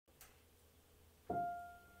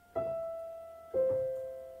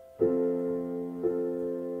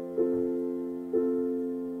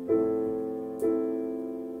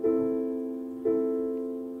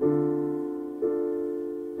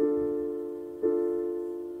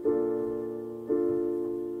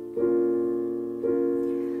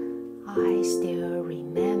I still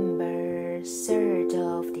remember 3rd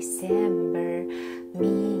of December,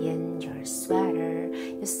 me in your sweater.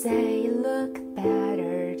 You say you look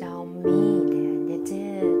better on me than you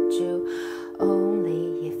did you.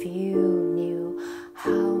 Only if you knew how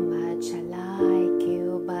much I like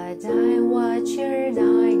you. But I watch your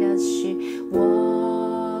eye as she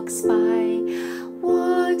walks by.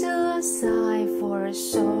 What a sight for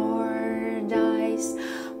sore eyes,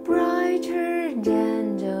 brighter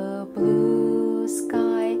than the blue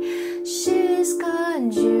sky. She's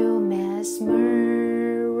got you mesmerized.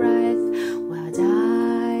 Well,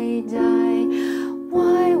 die.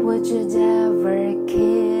 Why would you ever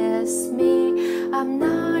kiss me? I'm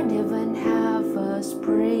not even half as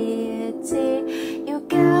pretty. You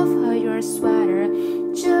gave her your sweater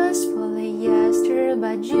just polyester,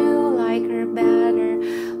 but you like her better.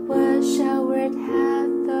 Wish I would have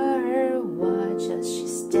her. Watch as she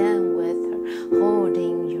stand with her,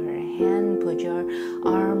 holding your hand. Put your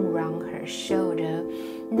arm round her shoulder.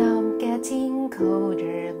 Now I'm getting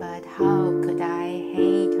colder, but how could I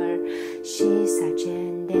hate her? She's such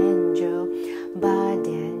an angel, but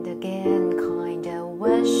then again kinda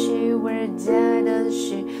wish she were dead as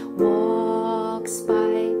she walks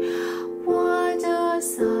by. What a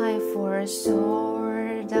sight for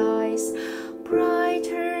sore eyes,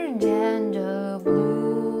 brighter than the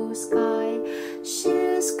blue sky.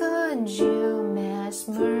 She's got you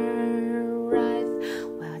mesmerized.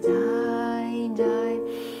 Well, die.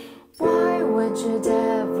 Why would you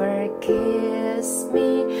ever kiss me?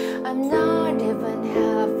 I'm not even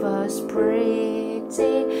half as pretty.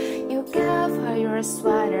 You gave her your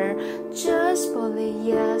sweater just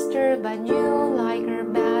polyester, but you like her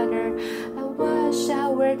better. I wish I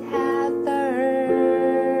would have her.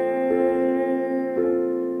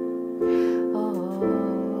 Oh,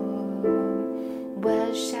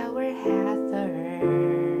 wish I would have her.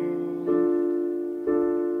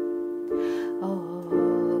 Oh,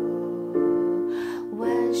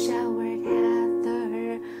 wish I would have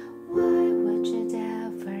her. Why would you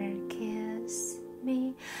ever kiss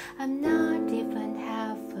me? I'm not even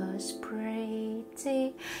half as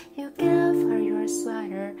pretty. You gave her your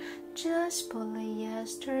sweater just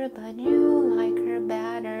polyester, but you like her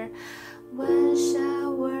better. Wish I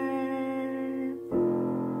were